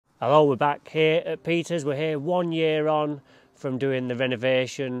Hello, we're back here at Peter's. We're here 1 year on from doing the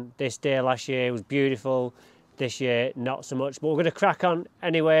renovation. This day last year was beautiful. This year, not so much, but we're going to crack on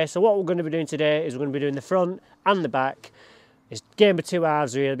anyway. So what we're going to be doing today is we're going to be doing the front and the back. It's a game of two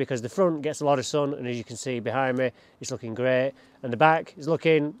halves really, because the front gets a lot of sun, and as you can see behind me, it's looking great. And the back is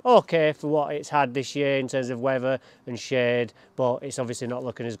looking okay for what it's had this year in terms of weather and shade, but it's obviously not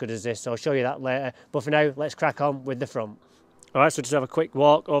looking as good as this, so I'll show you that later. But for now, let's crack on with the front. Alright, so just have a quick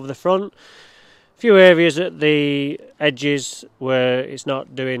walk over the front. A few areas at the edges where it's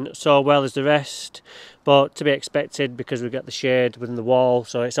not doing so well as the rest, but to be expected because we've got the shade within the wall,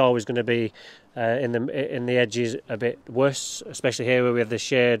 so it's always going to be in the edges a bit worse, especially here where we have the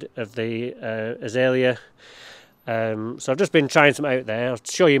shade of the azalea. So I've just been trying some out there. I'll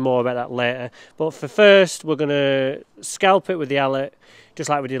show you more about that later. But for first, we're going to scalp it with the albeit, just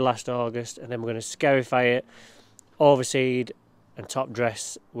like we did last August, and then we're going to scarify it, overseed and top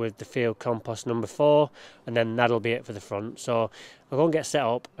dress with the field compost number 4, and then that'll be it for the front. So I'll go and get set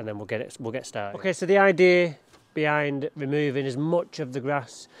up, and then we'll get started. Okay, so the idea behind removing as much of the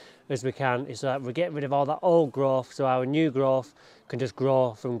grass as we can is that we get rid of all that old growth, so our new growth can just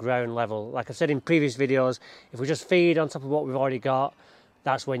grow from ground level. Like I said in previous videos, if we just feed on top of what we've already got,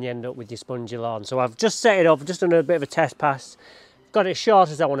 that's when you end up with your spongy lawn. So I've just set it up, just done a bit of a test pass, got it as short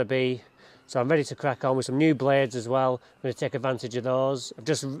as I want to be. So I'm ready to crack on with some new blades as well. I'm going to take advantage of those. I've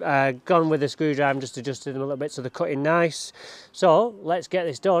just gone with a screwdriver and just adjusted them a little bit so they're cutting nice. So let's get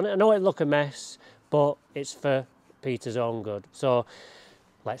this done. I know it look a mess, but it's for Peter's own good. So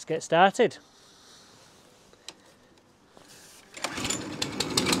let's get started.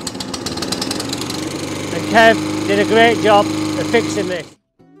 And Kev did a great job of fixing this.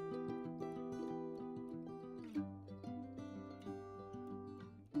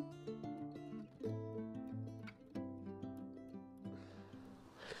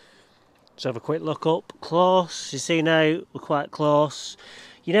 So have a quick look up close. You see now we're quite close.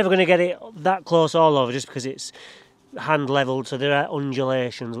 You're never going to get it that close all over just because it's hand levelled, so there are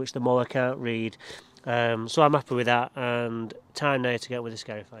undulations which the mower can't read. So I'm happy with that, and time now to get with the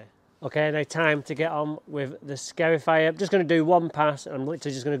scarifier. Okay, now time to get on with the scarifier. I'm just going to do one pass, and I'm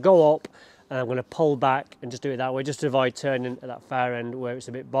literally just going to go up and I'm going to pull back and just do it that way, just to avoid turning at that far end where it's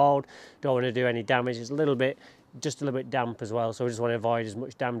a bit bald. Don't want to do any damage. It's just a little bit damp as well, so we just want to avoid as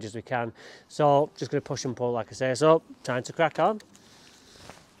much damage as we can. So just going to push and pull like I say. So time to crack on.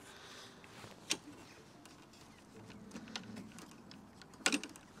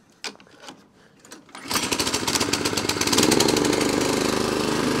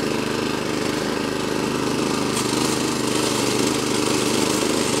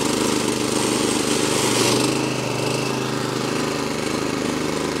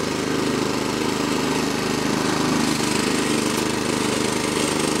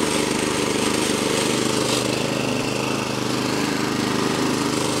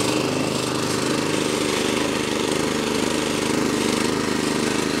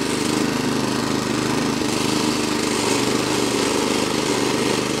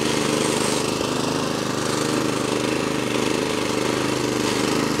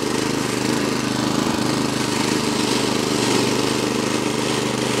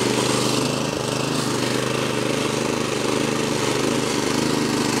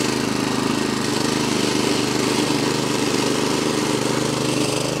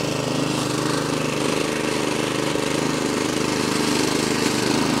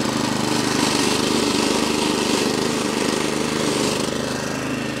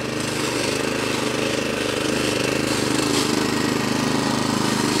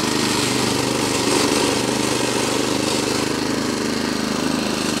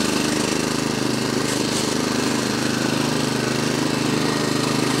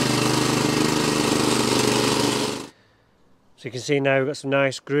 So you can see now we've got some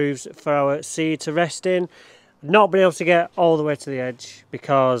nice grooves for our seed to rest in. Not been able to get all the way to the edge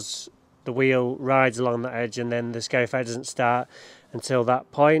because the wheel rides along that edge and then the scarifier doesn't start until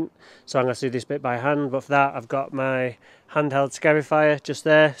that point. So I'm going to do this bit by hand, but for that I've got my handheld scarifier just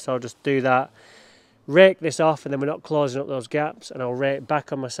there, so I'll just do that. Rake this off, and then we're not closing up those gaps, and I'll rake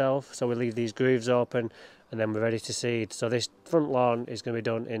back on myself so we leave these grooves open, and then we're ready to seed. So this front lawn is going to be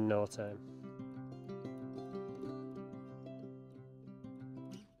done in no time.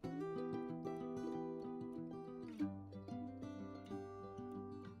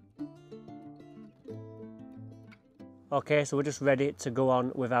 Okay, so we're just ready to go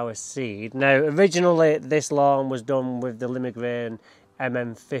on with our seed. Now, originally this lawn was done with the Limmergrain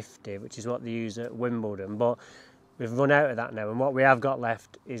MM50, which is what they use at Wimbledon, but we've run out of that now, and what we have got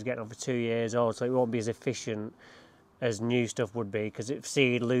left is getting over 2 years old, so it won't be as efficient as new stuff would be, because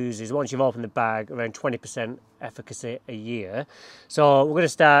seed loses, once you've opened the bag, around 20% efficacy a year. So we're going to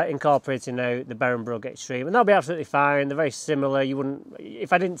start incorporating now the Berrenbrug Extreme, and that'll be absolutely fine. They're very similar. You wouldn't,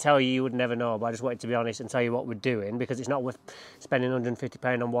 if I didn't tell you, you would never know, but I just wanted to be honest and tell you what we're doing, because it's not worth spending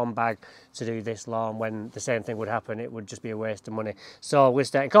 £150 on one bag to do this lawn when the same thing would happen. It would just be a waste of money. So we'll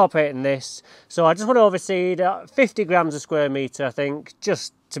start incorporating this. So I just want to overseed 50 grams a square metre, I think,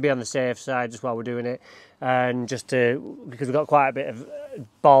 just to be on the safe side, just while we're doing it, and just to, because we've got quite a bit of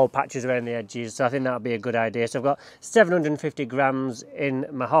bald patches around the edges, so I think that would be a good idea. So I've got 750 grams in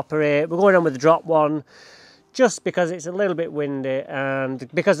my hopper here. We're going on with the drop one, just because it's a little bit windy,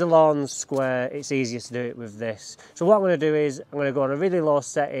 and because the lawn's square, it's easier to do it with this. So what I'm going to do is, I'm going to go on a really low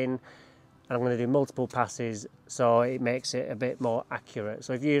setting, and I'm going to do multiple passes, so it makes it a bit more accurate.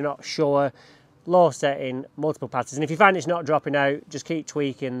 So if you're not sure, low setting, multiple passes, and if you find it's not dropping out, just keep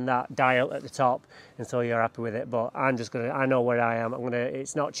tweaking that dial at the top until you're happy with it. But I'm just gonna, I know where I am.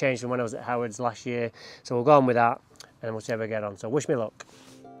 It's not changed from when I was at Howard's last year, so we'll go on with that, and we'll see how we get on. So wish me luck.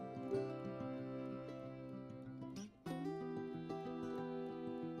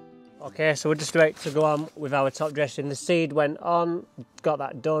 Okay, so we're just about to go on with our top dressing. The seed went on, got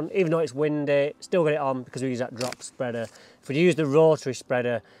that done. Even though it's windy, still got it on because we use that drop spreader. If we use the rotary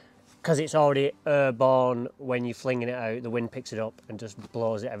spreader, because it's already airborne, when you're flinging it out, the wind picks it up and just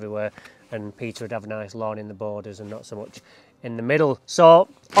blows it everywhere, and Peter would have a nice lawn in the borders and not so much in the middle. So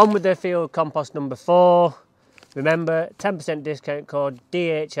on with the field compost number 4. Remember, 10% discount code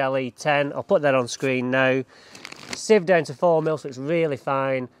DHLE10. I'll put that on screen now. Sieve down to 4 mil, so it's really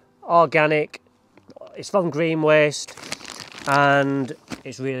fine. Organic, it's from green waste, and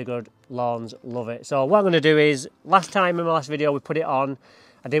it's really good. Lawns love it. So what I'm going to do is, last time in my last video we put it on,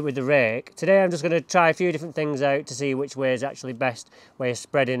 I did it with the rake. Today I'm just going to try a few different things out to see which way is actually best way of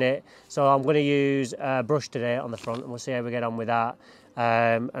spreading it. So I'm going to use a brush today on the front, and we'll see how we get on with that.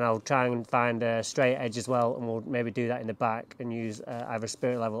 And I'll try and find a straight edge as well, and we'll maybe do that in the back and use either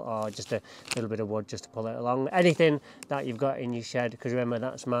spirit level or just a little bit of wood just to pull it along. Anything that you've got in your shed, because remember,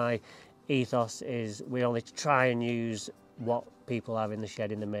 that's my ethos, is we only try and use what people have in the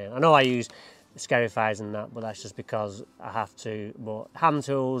shed in the main. I know I use scarifys and that, but that's just because I have to. But hand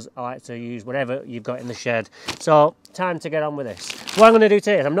tools, I like to use whatever you've got in the shed. So time to get on with this. What I'm going to do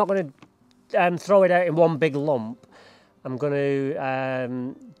today is, I'm not going to throw it out in one big lump. I'm going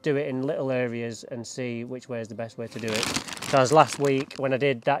to do it in little areas and see which way is the best way to do it. Because last week when I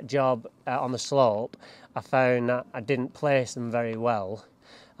did that job on the slope, I found that I didn't place them very well,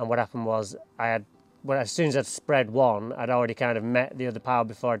 and what happened was, as soon as I'd spread one, I'd already kind of met the other pile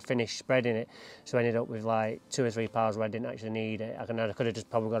before I'd finished spreading it. So I ended up with like 2 or 3 piles where I didn't actually need it. I could have just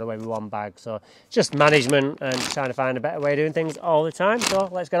probably got away with one bag. So just management and trying to find a better way of doing things all the time. So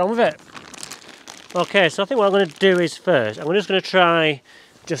let's get on with it. Okay, so I think what I'm going to do is, first, I'm just going to try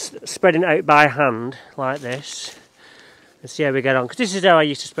just spreading it out by hand like this and see how we get on. Because this is how I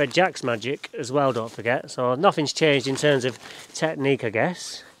used to spread Jack's Magic as well, don't forget. So nothing's changed in terms of technique, I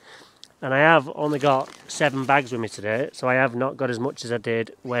guess. And I have only got 7 bags with me today, so I have not got as much as I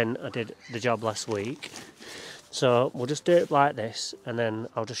did when I did the job last week. So we'll just do it like this, and then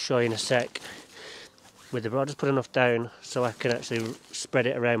I'll just show you in a sec with the brush. I'll just put enough down so I can actually spread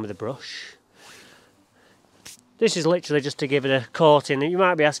it around with a brush. This is literally just to give it a coating. You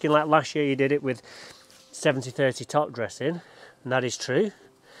might be asking, like last year you did it with 70-30 top dressing, and that is true,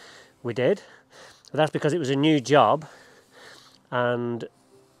 we did. But that's because it was a new job, and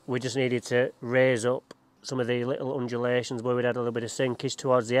we just needed to raise up some of the little undulations where we'd had a little bit of sinkage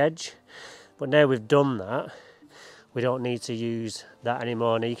towards the edge. But now we've done that, we don't need to use that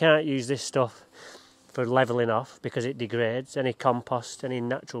anymore. Now you can't use this stuff for levelling off because it degrades. Any compost, any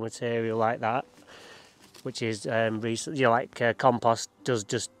natural material like that, which is compost, does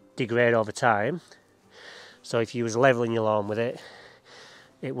just degrade over time. So if you was levelling your lawn with it,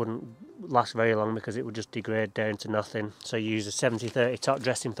 it wouldn't last very long because it would just degrade down to nothing. So you use a 70-30 top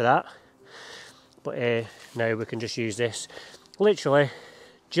dressing for that. But now we can just use this literally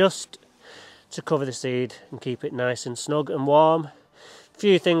just to cover the seed and keep it nice and snug and warm.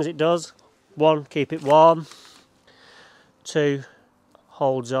 Few things it does. 1, keep it warm. 2,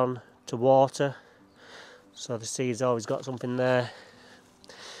 holds on to water, so the seed's always got something there,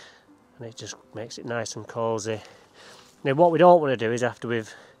 and it just makes it nice and cosy. Now what we don't want to do is, after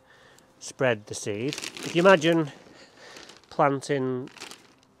we've spread the seed, if you imagine planting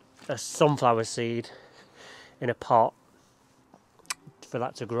a sunflower seed in a pot for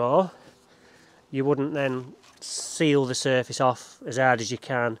that to grow, you wouldn't then seal the surface off as hard as you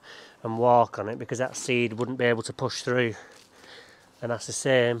can and walk on it, because that seed wouldn't be able to push through. And that's the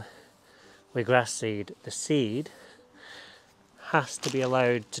same with grass seed. The seed has to be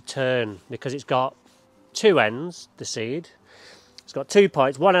allowed to turn because it's got two ends, the seed. It's got 2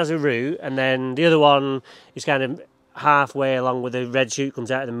 points, one has a root and then the other one is kind of halfway along where the red shoot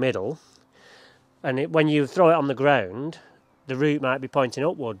comes out of the middle. And when you throw it on the ground, the root might be pointing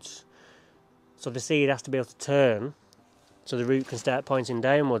upwards. So the seed has to be able to turn so the root can start pointing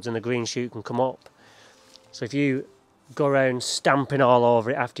downwards and the green shoot can come up. So if you go around stamping all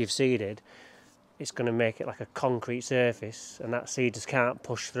over it after you've seeded, it's going to make it like a concrete surface and that seed just can't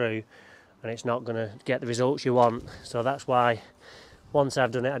push through and it's not going to get the results you want. So that's why once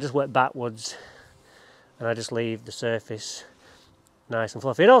I've done it, I just work backwards and I just leave the surface nice and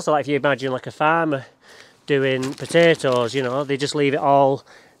fluffy. And also, like if you imagine like a farmer doing potatoes, you know, they just leave it all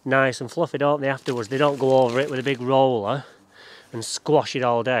nice and fluffy, don't they, afterwards? They don't go over it with a big roller and squash it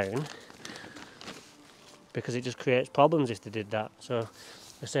all down because it just creates problems if they did that. So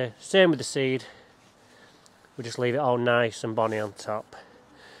I say, same with the seed, we just leave it all nice and bonny on top.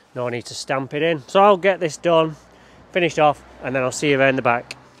 No need to stamp it in. So I'll get this done, finished off, and then I'll see you around the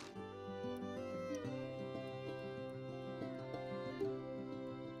back.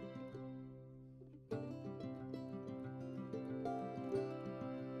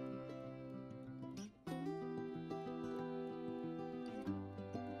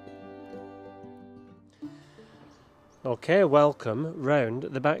 Okay, welcome round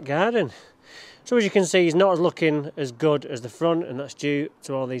the back garden. So as you can see, it's not looking as good as the front, and that's due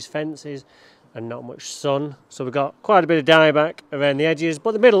to all these fences and not much sun. So we've got quite a bit of dieback around the edges,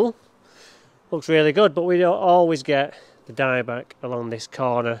 but the middle looks really good. But we don't always get the dieback along this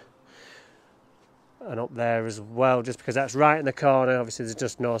corner and up there as well, just because that's right in the corner. Obviously there's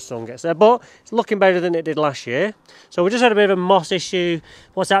just no sun gets there, but it's looking better than it did last year. So we just had a bit of a moss issue.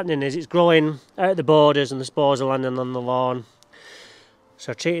 What's happening is it's growing out the borders and the spores are landing on the lawn.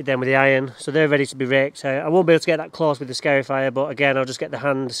 So I treated them with the iron, so they're ready to be raked out. I won't be able to get that close with the scarifier, but again I'll just get the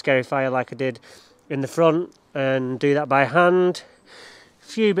hand scarifier like I did in the front and do that by hand. A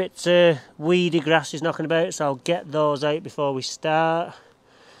few bits of weedy grasses knocking about, so I'll get those out before we start.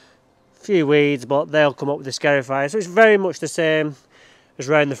 Few weeds, but they'll come up with the scarifier. So it's very much the same as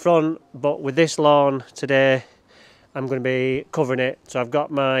round the front, but with this lawn today I'm going to be covering it. So I've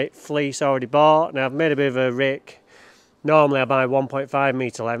got my fleece already bought. Now I've made a bit of a rake. Normally I buy 1.5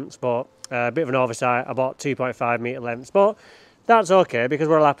 metre lengths, but a bit of an oversight, I bought 2.5 metre lengths, but that's okay because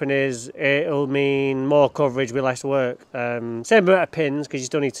what'll happen is it'll mean more coverage with less work. Same amount of pins because you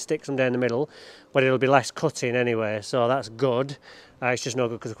still need to stick some down the middle, but it'll be less cutting anyway, so that's good. It's just no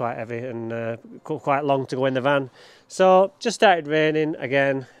good because it's quite heavy and quite long to go in the van. So just started raining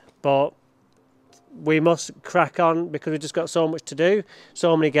again, but we must crack on because we've just got so much to do,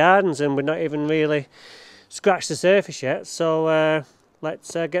 so many gardens, and we're not even really scratched the surface yet. So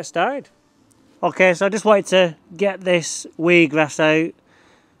let's get started. Okay, so I just wanted to get this wheatgrass out.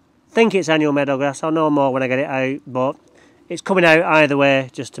 I think it's annual meadowgrass. I'll know more when I get it out, but it's coming out either way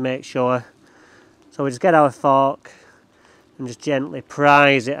just to make sure. So we just get our fork and just gently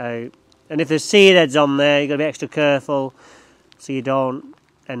prise it out. And if there's seed heads on there, you've got to be extra careful so you don't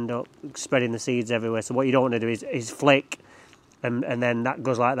end up spreading the seeds everywhere. So what you don't want to do is flick and then that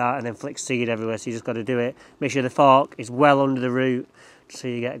goes like that and then flick seed everywhere. So you just got to do it. Make sure the fork is well under the root so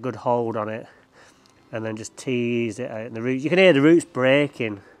you get a good hold on it. And then just tease it out in the roots. You can hear the roots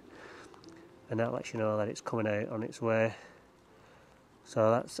breaking and that lets you know that it's coming out on its way.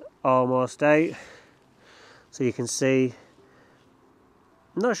 So that's almost out. So you can see,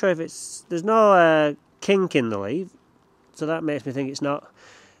 I'm not sure if there's no kink in the leaf, so that makes me think it's not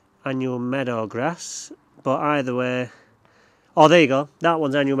annual meadowgrass, but either way, oh there you go, that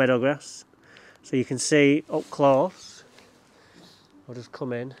one's annual meadowgrass. So you can see up close, I'll just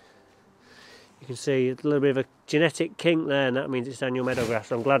come in, you can see a little bit of a genetic kink there, and that means it's annual meadowgrass,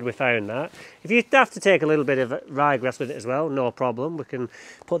 so I'm glad we found that. If you have to take a little bit of ryegrass with it as well, no problem, we can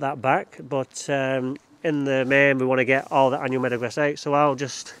put that back, but in the main we want to get all the annual meadowgrass out, so I'll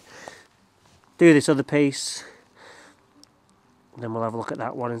just do this other piece and then we'll have a look at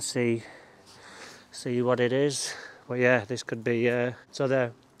that one and see what it is. But yeah, this could be so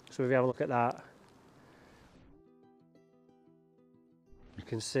there. So if you have a look at that, you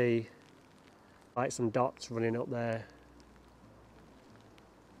can see like some dots running up there,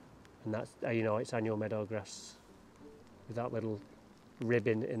 and that's how you know it's annual meadowgrass with that little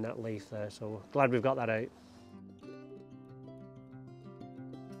ribbon in that leaf there. So glad we've got that out.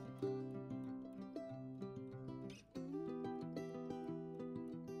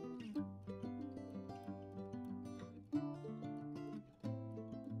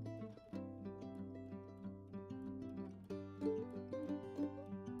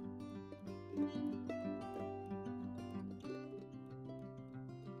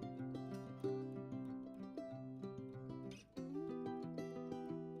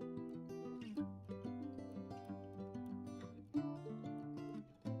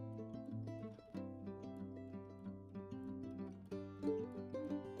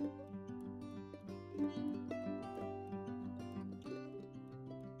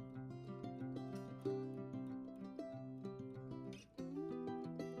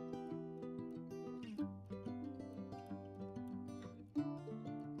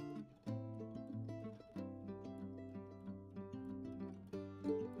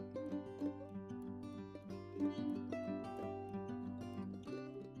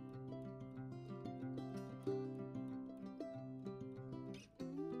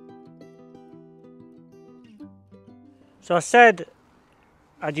 So I said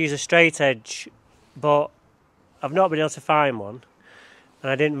I'd use a straight edge, but I've not been able to find one,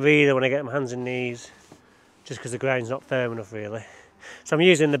 and I didn't really want to get my hands and knees just because the ground's not firm enough really. So I'm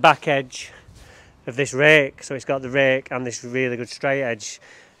using the back edge of this rake, so it's got the rake and this really good straight edge.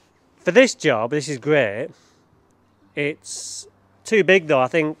 For this job, this is great. It's too big though, I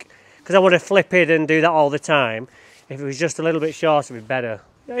think, because I want to flip it and do that all the time. If it was just a little bit shorter, it'd be better.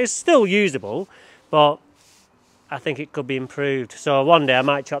 It's still usable, but I think it could be improved. So one day I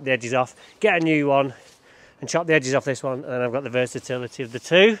might chop the edges off, get a new one, and chop the edges off this one, and then I've got the versatility of the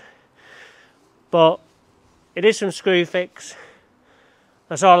two. But it is some screw fix.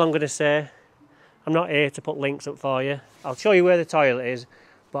 That's all I'm going to say. I'm not here to put links up for you. I'll show you where the toilet is,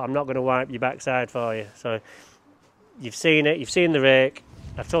 but I'm not going to wipe your backside for you. So you've seen it, you've seen the rake,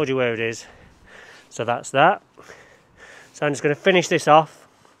 I've told you where it is. So that's that. So I'm just going to finish this off.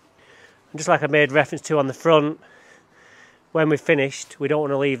 And just like I made reference to on the front, when we've finished, we don't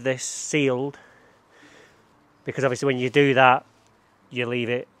want to leave this sealed, because obviously when you do that, you leave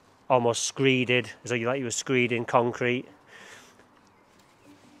it almost screeded, as though you were screeding concrete.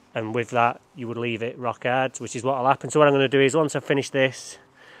 And with that, you would leave it rock hard, which is what will happen. So what I'm going to do is, once I've finished this,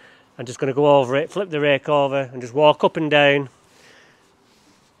 I'm just going to go over it, flip the rake over, and just walk up and down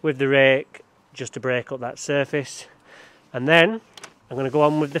with the rake, just to break up that surface. And then I'm going to go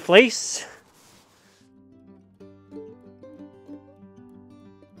on with the fleece.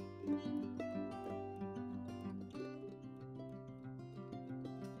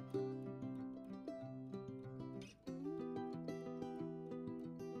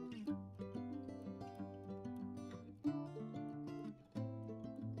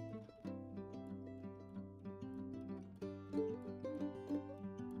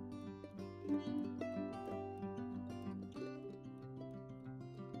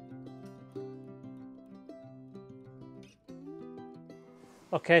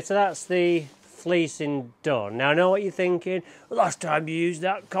 Okay, so that's the fleecing done. Now I know what you're thinking. Last time you used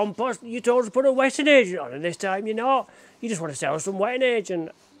that compost, you told us to put a wetting agent on, and this time you're not. You just want to sell us some wetting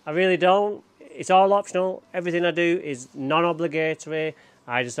agent. I really don't. It's all optional. Everything I do is non-obligatory.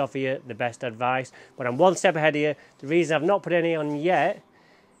 I just offer you the best advice. But I'm one step ahead of you. The reason I've not put any on yet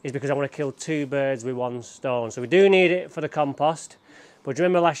is because I want to kill two birds with one stone. So we do need it for the compost. But do you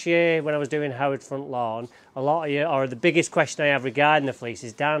remember last year when I was doing Howard front lawn, a lot of you, or the biggest question I have regarding the fleece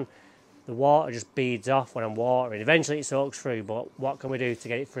is, Dan, the water just beads off when I'm watering. Eventually it soaks through, but what can we do to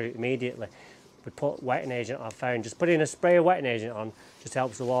get it through immediately? We put wetting agent, I've found, just putting a spray of wetting agent on just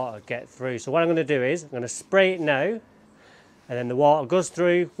helps the water get through. So what I'm going to do is, I'm going to spray it now, and then the water goes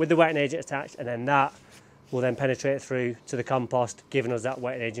through with the wetting agent attached, and then that will then penetrate through to the compost, giving us that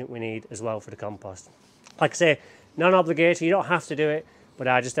wetting agent we need as well for the compost. Like I say, non-obligatory, you don't have to do it, but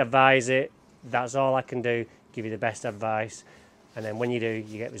I just advise it. That's all I can do, give you the best advice. And then when you do,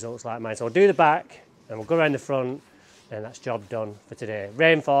 you get results like mine. So I'll do the back, and we'll go around the front, and that's job done for today.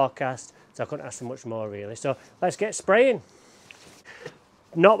 Rain forecast, so I couldn't ask for much more really. So let's get spraying.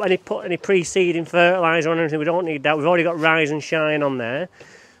 Not put any pre-seeding fertiliser on anything, we don't need that. We've already got Rise and Shine on there.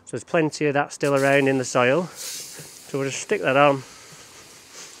 So there's plenty of that still around in the soil. So we'll just stick that on.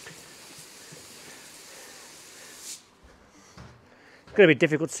 It's going to be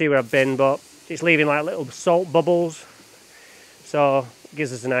difficult to see where I've been, but it's leaving like little salt bubbles. So it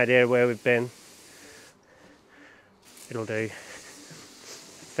gives us an idea of where we've been. It'll do.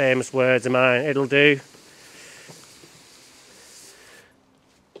 Famous words of mine, it'll do.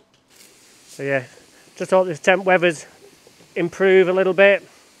 So yeah, just hope this temp weather's improve a little bit.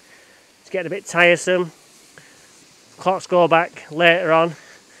 It's getting a bit tiresome. Clocks go back later on.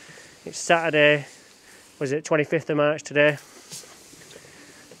 It's Saturday, was it 25th of March today?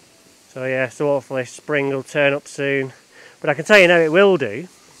 So yeah, so hopefully spring will turn up soon. But I can tell you now it will do.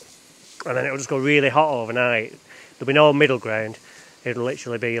 And then it'll just go really hot overnight. There'll be no middle ground. It'll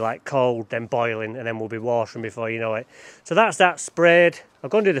literally be like cold, then boiling, and then we'll be watering before you know it. So that's that sprayed. I'll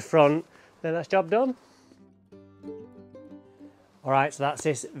go and do the front, then that's job done. Alright, so that's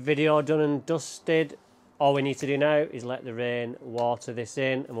this video done and dusted. All we need to do now is let the rain water this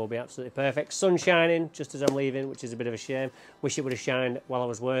in, and we'll be absolutely perfect. Sun shining just as I'm leaving, which is a bit of a shame. Wish it would have shined while I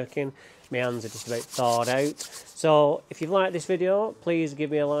was working. My hands are just about thawed out. So if you've liked this video, please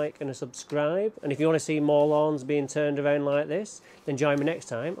give me a like and a subscribe. And if you want to see more lawns being turned around like this, then join me next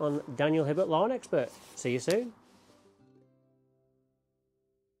time on Daniel Hibbert Lawn Expert. See you soon.